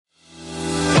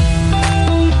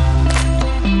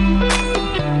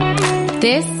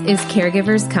This is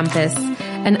Caregiver's Compass,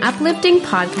 an uplifting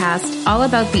podcast all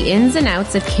about the ins and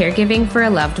outs of caregiving for a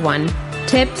loved one.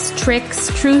 Tips, tricks,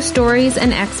 true stories,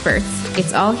 and experts.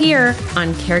 It's all here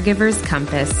on Caregiver's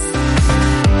Compass.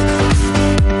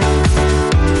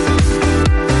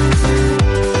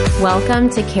 Welcome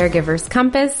to Caregiver's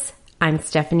Compass. I'm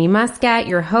Stephanie Muscat,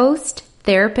 your host,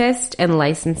 therapist, and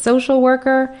licensed social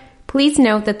worker. Please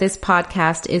note that this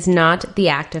podcast is not the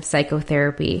act of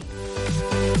psychotherapy.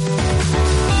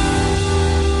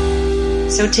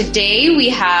 So today we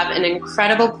have an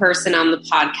incredible person on the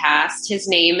podcast. His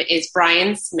name is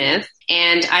Brian Smith,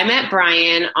 and I met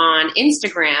Brian on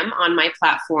Instagram on my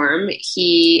platform.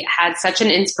 He had such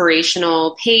an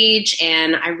inspirational page,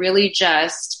 and I really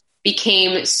just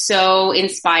became so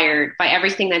inspired by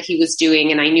everything that he was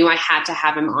doing, and I knew I had to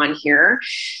have him on here.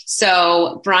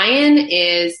 So Brian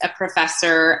is a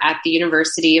professor at the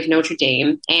University of Notre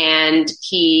Dame, and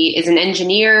he is an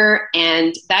engineer,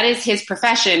 and that is his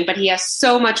profession, but he has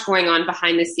so much going on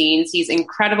behind the scenes. He's an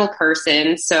incredible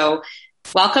person. So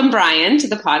welcome, Brian, to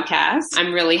the podcast.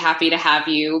 I'm really happy to have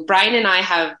you. Brian and I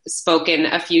have spoken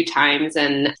a few times,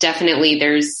 and definitely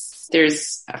there's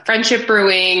a friendship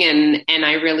brewing, and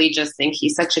I really just think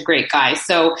he's such a great guy.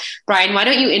 So Brian, why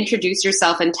don't you introduce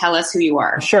yourself and tell us who you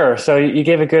are? Sure. So you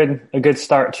gave a good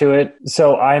start to it.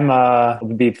 So I'm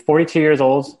will be 42 years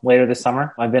old later this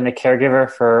summer. I've been a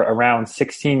caregiver for around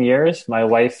 16 years. My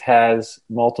wife has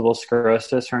multiple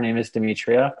sclerosis. Her name is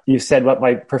Demetria. You said what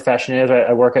my profession is.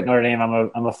 I work at Notre Dame.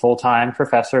 I'm a full-time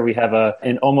professor. We have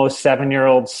an almost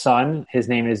 7-year-old son. His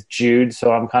name is Jude.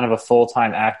 So I'm kind of a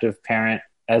full-time active parent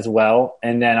as well.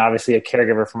 And then obviously a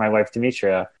caregiver for my wife,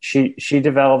 Demetria. She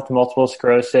developed multiple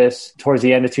sclerosis towards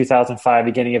the end of 2005,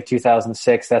 beginning of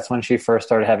 2006. That's when she first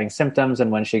started having symptoms and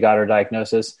when she got her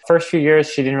diagnosis. First few years,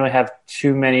 she didn't really have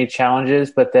too many challenges,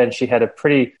 but then she had a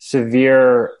pretty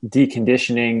severe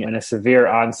deconditioning and a severe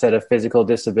onset of physical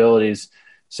disabilities.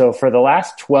 So for the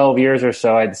last 12 years or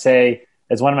so, I'd say,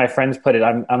 as one of my friends put it,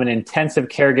 I'm an intensive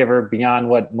caregiver beyond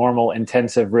what normal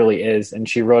intensive really is. And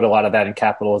she wrote a lot of that in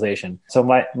capitalization. So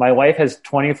my wife has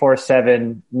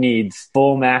 24/7 needs,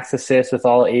 full max assist with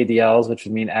all ADLs, which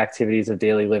would mean activities of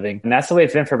daily living. And that's the way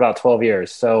it's been for about 12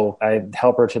 years. So I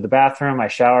help her to the bathroom. I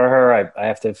shower her. I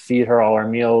have to feed her all our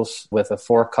meals with a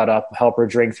fork cut up, help her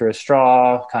drink through a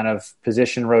straw, kind of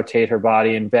position, rotate her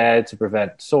body in bed to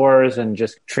prevent sores and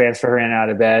just transfer her in and out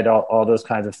of bed, all those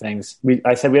kinds of things.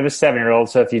 I said we have a 7-year-old.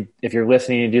 So if you're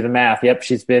listening, you do the math. Yep,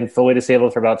 she's been fully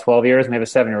disabled for about 12 years. And we have a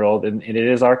 7-year-old, and it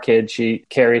is our kid. She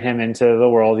carried him into the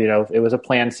world. You know, it was a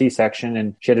planned C-section,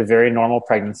 and she had a very normal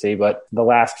pregnancy. But the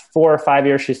last 4 or 5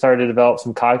 years, she started to develop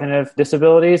some cognitive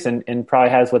disabilities, and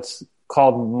probably has what's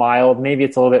called mild, maybe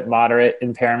it's a little bit moderate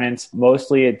impairments.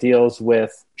 Mostly it deals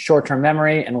with short-term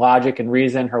memory and logic and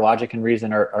reason. Her logic and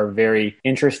reason are very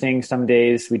interesting some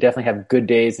days. We definitely have good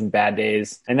days and bad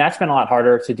days. And that's been a lot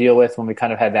harder to deal with when we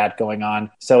kind of had that going on.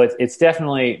 So it's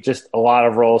definitely just a lot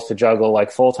of roles to juggle,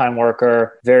 like full-time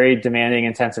worker, very demanding,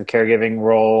 intensive caregiving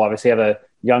role. Obviously I have a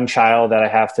young child that I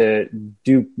have to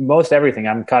do most everything.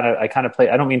 I kind of play,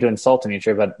 I don't mean to insult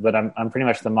Demetria, but I'm pretty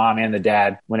much the mom and the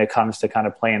dad when it comes to kind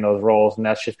of playing those roles. And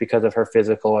that's just because of her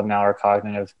physical and now her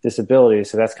cognitive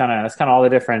disabilities. So that's kind of all the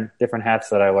different hats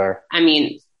that I wear. I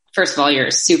mean, first of all, you're a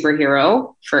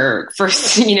superhero for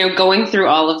going through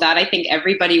all of that. I think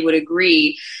everybody would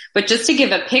agree. But just to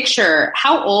give a picture,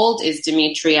 how old is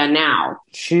Demetria now?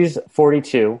 She's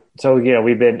 42. So,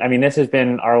 this has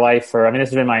been our life this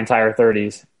has been my entire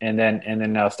 30s and then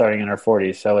now starting in her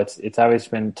 40s. So it's always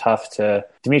been tough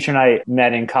Demetria and I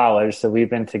met in college. So we've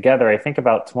been together, I think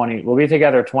we'll be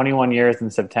together 21 years in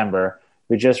September.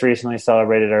 We just recently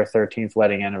celebrated our 13th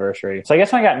wedding anniversary. So I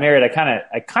guess when I got married, I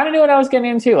kind of knew what I was getting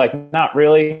into. Like, not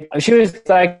really. She was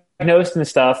diagnosed and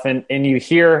stuff, and you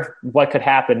hear what could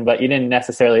happen, but you didn't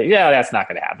necessarily, that's not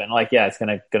going to happen. Like, it's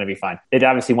going to be fine. It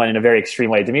obviously went in a very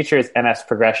extreme way. Demetria's MS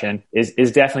progression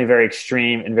is definitely very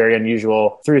extreme and very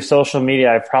unusual. Through social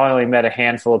media, I've probably only met a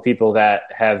handful of people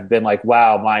that have been like,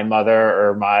 wow, my mother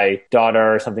or my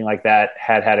daughter or something like that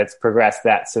had it progressed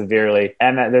that severely.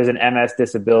 And there's an MS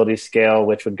disability scale,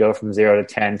 which would go from 0 to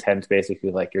 10. 10 is basically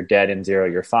like you're dead, and 0,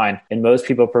 you're fine. And most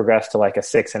people progress to like a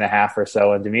 6.5 or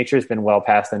so. And Demetria's been well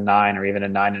past a 9 or even a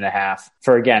 9.5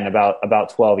 for, again, about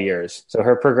 12 years. So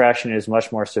her progression is much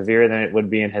more severe than it would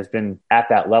be and has been at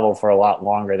that level for a lot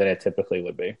longer than it typically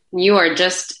would be. You are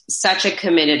just such a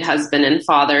committed husband and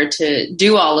father to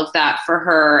do all of that for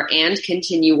her and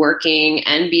continue working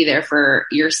and be there for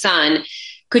your son.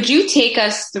 Could you take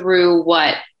us through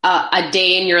what a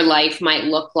day in your life might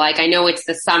look like? I know it's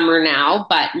the summer now,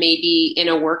 but maybe in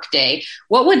a work day,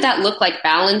 what would that look like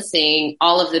balancing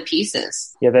all of the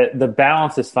pieces? Yeah, the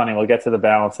balance is funny. We'll get to the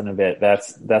balance in a bit.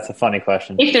 That's a funny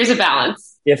question. If there's a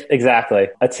balance. If exactly.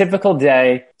 A typical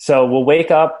day. So we'll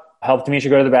wake up, help Demetria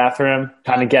go to the bathroom,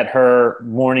 kind of get her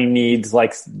morning needs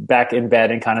like back in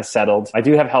bed and kind of settled. I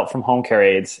do have help from home care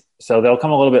aides. So they'll come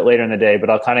a little bit later in the day,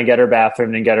 but I'll kind of get her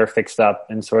bathroom and get her fixed up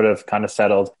and sort of kind of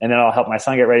settled. And then I'll help my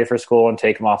son get ready for school and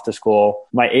take him off to school.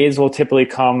 My aides will typically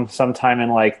come sometime in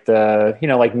like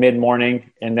like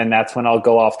mid-morning. And then that's when I'll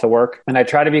go off to work. And I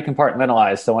try to be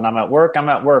compartmentalized. So when I'm at work, I'm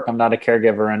at work. I'm not a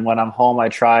caregiver. And when I'm home, I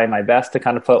try my best to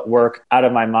kind of put work out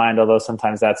of my mind, although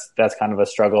sometimes that's kind of a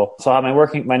struggle. So I'll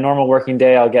have my normal working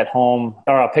day, I'll get home,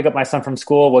 or I'll pick up my son from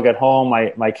school. We'll get home.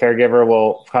 My caregiver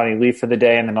will probably leave for the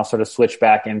day, and then I'll sort of switch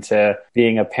back into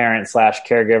being a parent /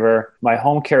 caregiver. My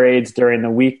home care aides during the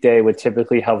weekday would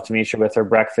typically help Demetria with her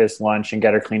breakfast, lunch, and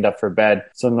get her cleaned up for bed.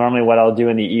 So normally what I'll do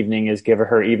in the evening is give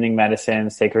her evening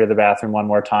medicines, take her to the bathroom one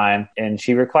more time. And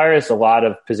she requires a lot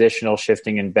of positional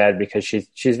shifting in bed because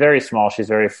she's very small. She's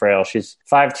very frail. She's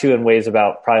 5'2" and weighs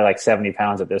about probably like 70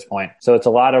 pounds at this point. So it's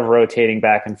a lot of rotating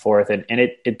back and forth. And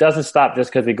it doesn't stop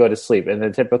just because we go to sleep. In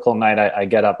the typical night, I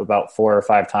get up about 4 or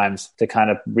 5 times to kind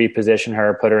of reposition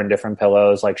her, put her in different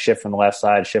pillows, like shift from the left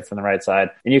side, shift from the right side.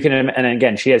 And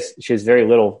again, she has very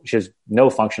little, she has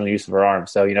no functional use of her arm.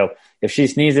 So, if she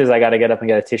sneezes, I got to get up and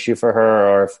get a tissue for her,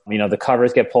 or if, the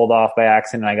covers get pulled off by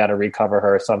accident, I got to recover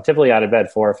her. So I'm typically out of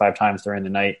bed 4 or 5 times during the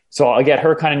night. So I'll get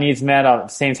her kind of needs met. At the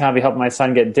same time, I'll be helping my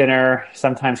son get dinner.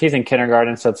 Sometimes he's in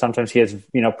kindergarten. So sometimes he has,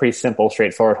 pretty simple,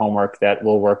 straightforward homework that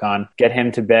we'll work on, get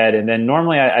him to bed. And then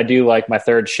normally I do like my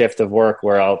third shift of work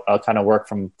where I'll kind of work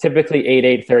from typically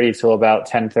 8:30 till about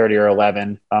 10:30 or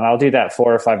 11. I'll do that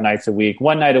 4 or 5 nights a week.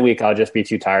 One night a week, I'll just be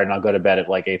too tired and I'll go to bed at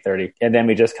like 8:30. And then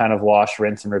we just kind of wash,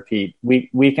 rinse, and repeat.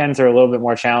 Weekends are a little bit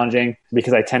more challenging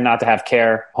because I tend not to have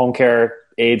care. Home care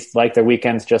aides like their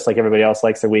weekends just like everybody else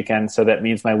likes their weekends. So that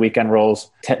means my weekends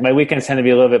tend to be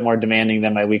a little bit more demanding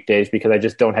than my weekdays because I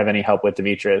just don't have any help with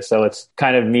Demetria. So it's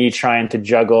kind of me trying to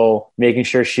juggle making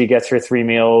sure she gets her 3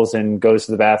 meals and goes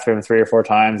to the bathroom 3 or 4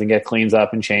 times and get cleans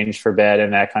up and changed for bed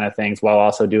and that kind of things, while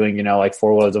also doing, like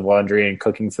 4 loads of laundry and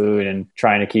cooking food and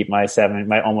trying to keep my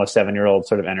almost 7-year-old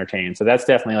sort of entertained. So that's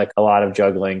definitely like a lot of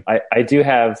juggling. I do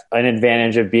have an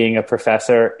advantage of being a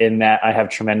professor in that I have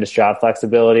tremendous job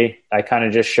flexibility. I kind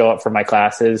of just show up for my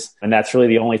classes, and that's really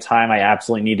the only time I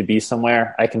absolutely need to be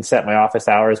somewhere. I can set my office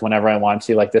hours whenever I want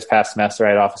to. Like this past semester, I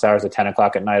had office hours at 10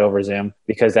 o'clock at night over Zoom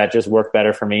because that just worked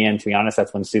better for me. And to be honest,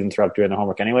 that's when students are up doing their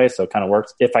homework anyway. So it kind of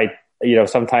works. If I,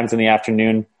 sometimes in the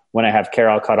afternoon, when I have care,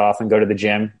 I'll cut off and go to the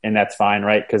gym, and that's fine,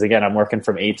 right? Because again, I'm working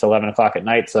from 8 to 11 o'clock at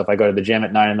night. So if I go to the gym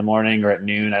at 9 in the morning or at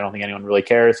noon, I don't think anyone really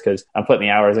cares because I'm putting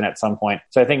the hours in at some point.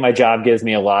 So I think my job gives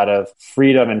me a lot of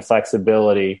freedom and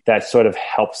flexibility that sort of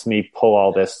helps me pull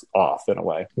all this off in a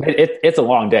way. It's a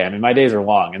long day. I mean, my days are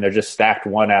long and they're just stacked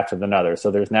one after another.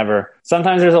 So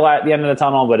sometimes there's a light at the end of the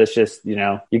tunnel, but it's just, you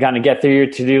kind of get through your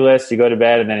to-do list, you go to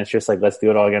bed, and then it's just like, let's do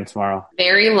it all again tomorrow.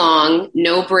 Very long,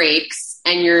 no breaks.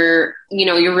 And you're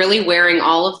really wearing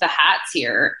all of the hats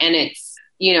here, and it's,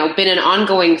 been an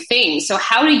ongoing thing. So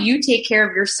how do you take care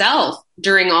of yourself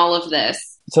during all of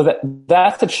this? So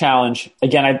that's the challenge.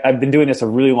 Again, I've been doing this a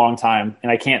really long time,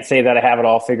 and I can't say that I have it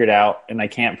all figured out, and I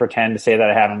can't pretend to say that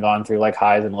I haven't gone through like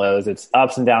highs and lows. It's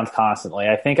ups and downs constantly.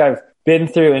 I think I've been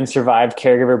through and survived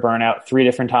caregiver burnout 3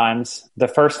 different times. The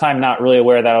first time, not really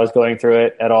aware that I was going through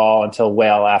it at all until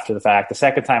well after the fact. The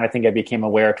second time, I think I became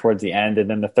aware towards the end. And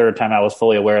then the third time, I was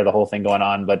fully aware of the whole thing going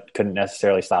on, but couldn't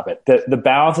necessarily stop it. The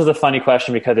balance is a funny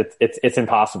question because it's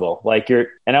impossible.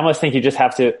 And I almost think you just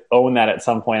have to own that at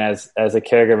some point as a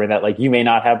caregiver, that like you may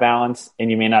not have balance and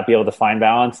you may not be able to find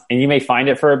balance, and you may find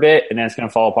it for a bit and then it's going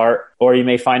to fall apart, or you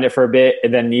may find it for a bit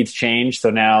and then needs change. So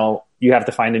now you have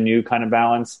to find a new kind of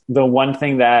balance. One of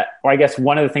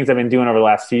the things I've been doing over the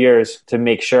last few years to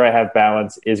make sure I have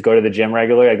balance is go to the gym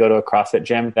regularly. I go to a CrossFit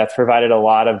gym. That's provided a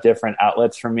lot of different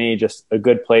outlets for me, just a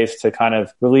good place to kind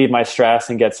of relieve my stress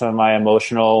and get some of my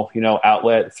emotional,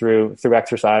 outlet through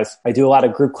exercise. I do a lot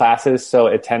of group classes, so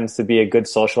it tends to be a good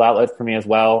social outlet for me as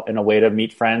well, and a way to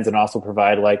meet friends and also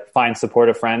provide find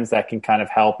supportive friends that can kind of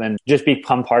help and just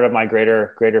become part of my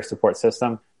greater support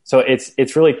system. So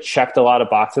it's really checked a lot of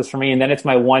boxes for me. And then it's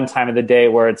my one time of the day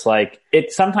where it's like,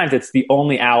 sometimes it's the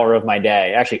only hour of my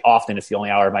day. Actually, often it's the only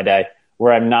hour of my day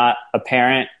where I'm not a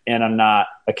parent and I'm not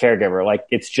a caregiver. Like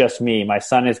it's just me. My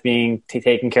son is being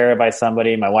taken care of by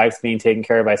somebody. My wife's being taken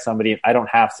care of by somebody. I don't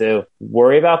have to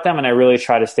worry about them. And I really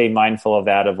try to stay mindful of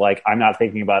that, of like, I'm not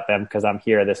thinking about them because I'm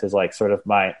here. This is like sort of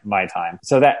my time.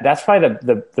 So that's probably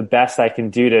the best I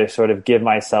can do to sort of give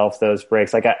myself those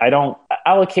breaks. Like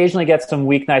I'll occasionally get some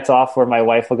weeknights off where my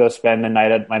wife will go spend the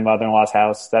night at my mother-in-law's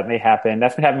house. That may happen.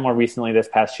 That's been happening more recently this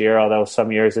past year, although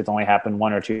some years it's only happened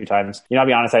 1 or 2 times. I'll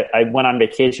be honest, I went on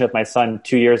vacation with my son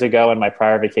 2 years ago, and my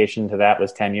prior vacation to that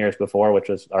was 10 years before, which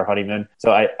was our honeymoon.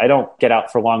 So I don't get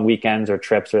out for long weekends or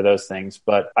trips or those things.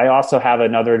 But I also have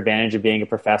another advantage of being a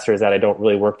professor is that I don't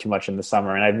really work too much in the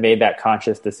summer. And I've made that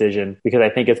conscious decision because I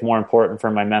think it's more important for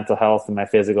my mental health and my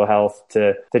physical health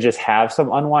to just have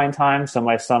some unwind time. So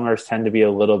my summers tend to be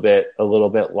a little bit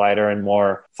lighter and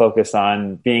more focused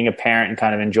on being a parent and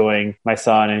kind of enjoying my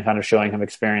son and kind of showing him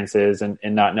experiences and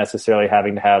not necessarily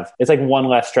having to have, it's like one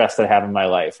less stress that I have in my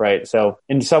life, right? So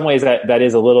in some ways that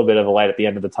is a little bit of a light at the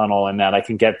end of the tunnel, and that I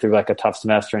can get through like a tough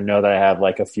semester and know that I have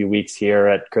like a few weeks here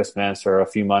at Christmas or a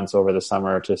few months over the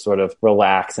summer to sort of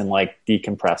relax and like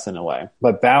decompress in a way.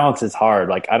 But balance is hard.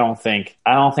 Like I don't think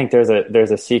there's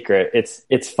a secret.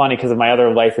 It's funny because my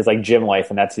other life is like gym life,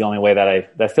 and that's the only way that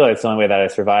I feel like it's the only way that I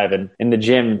survive. And in the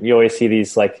gym, you always see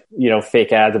these like,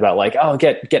 fake ads about like, oh,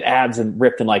 get abs and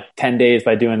ripped in like 10 days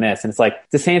by doing this. And it's like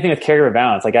the same thing with caregiver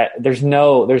balance. Like there's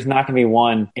not going to be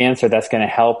one answer that's going to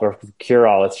help or cure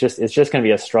all. It's just going to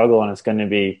be a struggle, and it's going to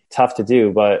be tough to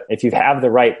do. But if you have the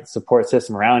right support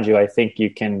system around you, I think you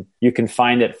can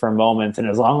find it for moments. And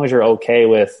as long as you're okay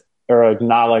with or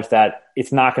acknowledge that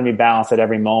it's not going to be balanced at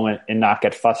every moment and not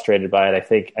get frustrated by it,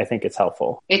 I think it's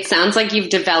helpful. It sounds like you've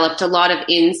developed a lot of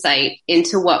insight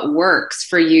into what works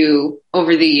for you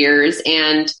over the years,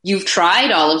 and you've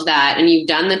tried all of that, and you've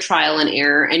done the trial and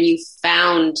error, and you've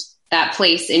found that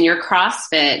place in your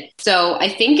CrossFit. So I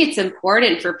think it's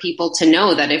important for people to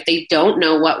know that if they don't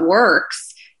know what works,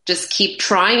 just keep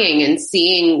trying and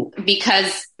seeing,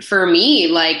 because for me,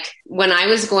 like when I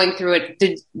was going through it,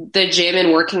 the gym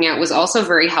and working out was also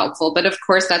very helpful. But of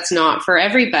course, that's not for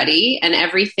everybody, and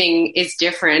everything is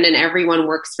different and everyone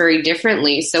works very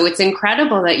differently. So it's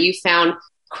incredible that you found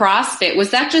CrossFit.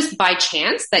 Was that just by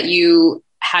chance that you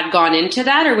had gone into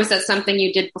that, or was that something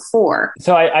you did before?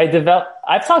 So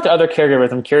I've talked to other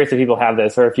caregivers. I'm curious if people have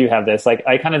this or if you have this. Like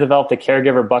I kind of developed a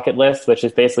caregiver bucket list, which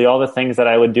is basically all the things that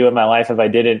I would do in my life if I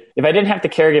didn't have to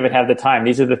caregive and have the time.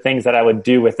 These are the things that I would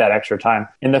do with that extra time.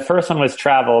 And the first one was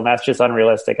travel, and that's just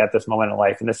unrealistic at this moment in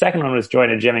life. And the second one was join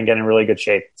a gym and get in really good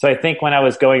shape. So I think when I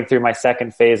was going through my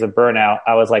second phase of burnout,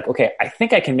 I was like, okay, I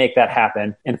think I can make that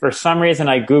happen. And for some reason,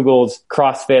 I Googled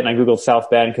CrossFit and I Googled South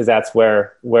Bend because that's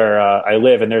where I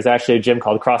live. And there's actually a gym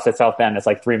called CrossFit South Bend. It's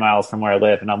like 3 miles from where I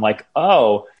live. And I'm like,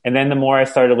 oh. And then the more I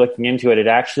started looking into it, it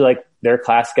actually like their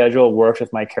class schedule works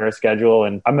with my care schedule.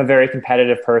 And I'm a very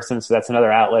competitive person. So that's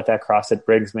another outlet that CrossFit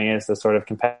brings me, is the sort of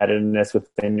competitiveness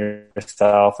within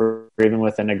yourself or even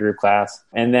within a group class.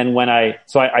 And then I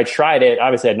tried it.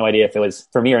 Obviously I had no idea if it was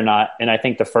for me or not. And I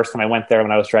think the first time I went there,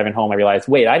 when I was driving home, I realized,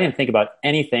 wait, I didn't think about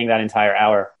anything that entire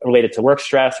hour related to work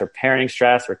stress or parenting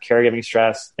stress or caregiving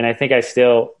stress. And I think I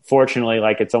still, fortunately,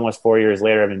 like it's almost 4 years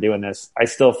later I've been doing this, I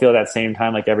still feel that same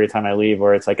time, like every time I leave,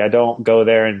 where it's like I don't go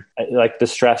there and like the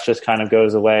stress just kind of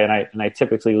goes away, and I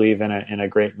typically leave in a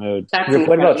great mood. Your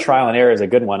point about trial and error is a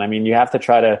good one. I mean, you have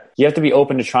to be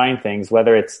open to trying things,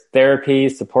 whether it's therapy,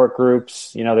 support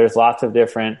groups, there's lots of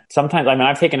different, sometimes, I mean,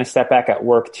 I've taken a step back at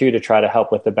work too, to try to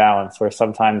help with the balance, where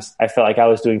sometimes I felt like I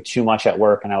was doing too much at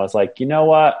work, and I was like, you know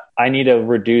what? I need to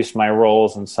reduce my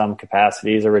roles in some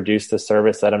capacities or reduce the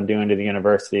service that I'm doing to the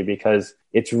university, because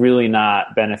it's really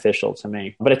not beneficial to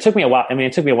me. But it took me a while. I mean,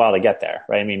 it took me a while to get there,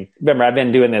 right? I mean, remember, I've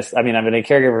been doing this. I mean, I've been a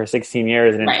caregiver for 16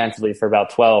 years and intensively for about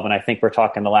 12. And I think we're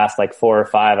talking the last like 4 or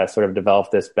 5, I sort of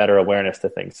developed this better awareness to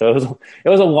things. So it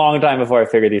was a long time before I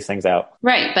figured these things out.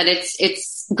 Right. But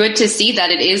it's good to see that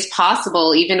it is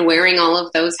possible, even wearing all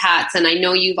of those hats. And I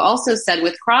know you've also said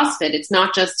with CrossFit, it's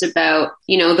not just about,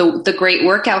 the great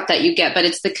workout that you get, but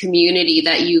it's the community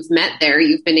that you've met there.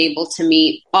 You've been able to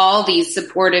meet all these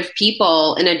supportive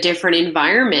people in a different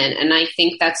environment. And I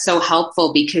think that's so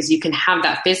helpful, because you can have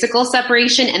that physical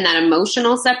separation and that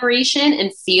emotional separation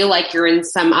and feel like you're in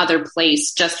some other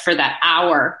place just for that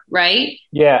hour, right?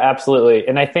 Yeah, absolutely.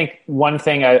 And I think one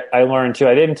thing I learned too,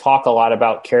 I didn't talk a lot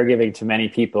about caregiving to many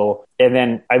people And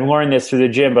then I've learned this through the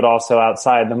gym, but also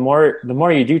outside. The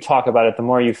more you do talk about it, the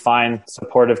more you find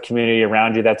supportive community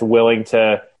around you that's willing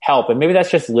to help. And maybe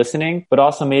that's just listening, but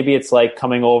also maybe it's like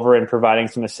coming over and providing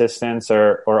some assistance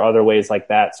or other ways like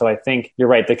that. So I think you're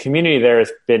right. The community there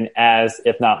has been as,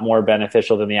 if not more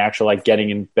beneficial than the actual like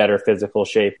getting in better physical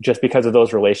shape just because of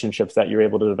those relationships that you're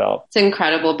able to develop. It's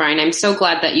incredible, Brian. I'm so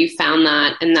glad that you found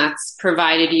that and that's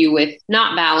provided you with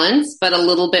not balance, but a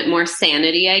little bit more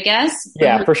sanity, I guess.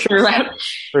 Yeah, for sure.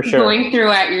 For sure. Going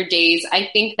throughout your days. I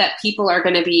think that people are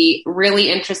going to be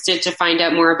really interested to find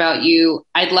out more about you.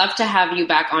 I'd love to have you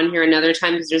back on here another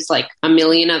time because there's like a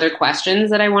million other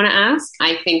questions that I want to ask.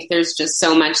 I think there's just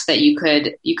so much that you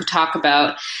could talk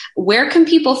about. Where can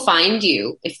people find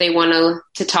you if they want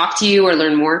to talk to you or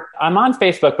learn more? I'm on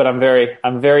Facebook, but I'm very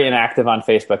inactive on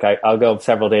Facebook. I'll go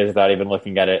several days without even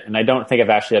looking at it. And I don't think I've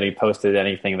actually posted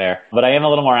anything there, but I am a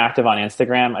little more active on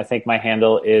Instagram. I think my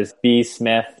handle is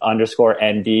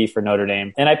bsmith_ND for Notre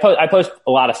Dame. And I post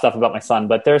a lot of stuff about my son,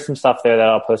 but there's some stuff there that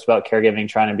I'll post about caregiving,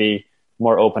 trying to be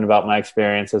more open about my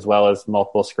experience as well as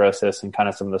multiple sclerosis and kind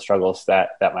of some of the struggles that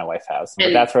my wife has.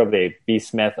 But that's where it'll be,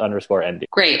 bsmith_ND.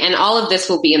 Great. And all of this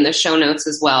will be in the show notes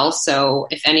as well. So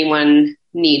if anyone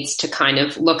needs to kind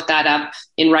of look that up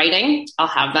in writing, I'll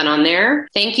have that on there.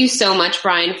 Thank you so much,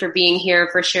 Brian, for being here,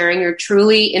 for sharing your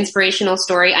truly inspirational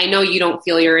story. I know you don't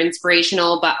feel you're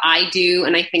inspirational, but I do.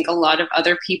 And I think a lot of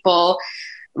other people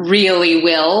really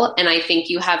will. And I think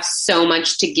you have so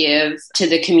much to give to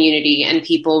the community and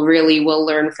people really will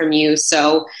learn from you.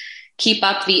 So keep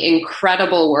up the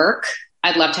incredible work.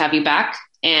 I'd love to have you back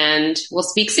and we'll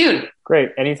speak soon. Great.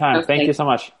 Anytime. Okay. Thank you so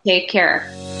much. Take care.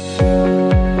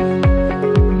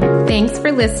 Thanks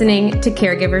for listening to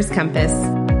Caregiver's Compass.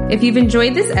 If you've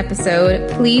enjoyed this episode,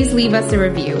 please leave us a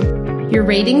review. Your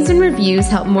ratings and reviews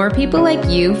help more people like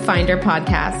you find our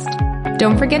podcast.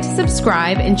 Don't forget to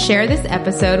subscribe and share this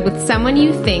episode with someone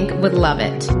you think would love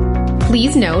it.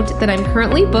 Please note that I'm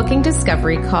currently booking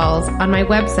discovery calls on my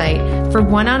website for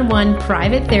one-on-one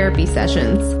private therapy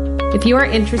sessions. If you are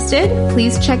interested,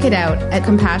 please check it out at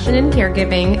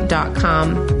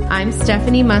compassionandcaregiving.com. I'm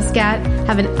Stephanie Muscat.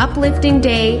 Have an uplifting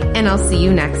day, and I'll see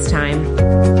you next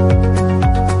time.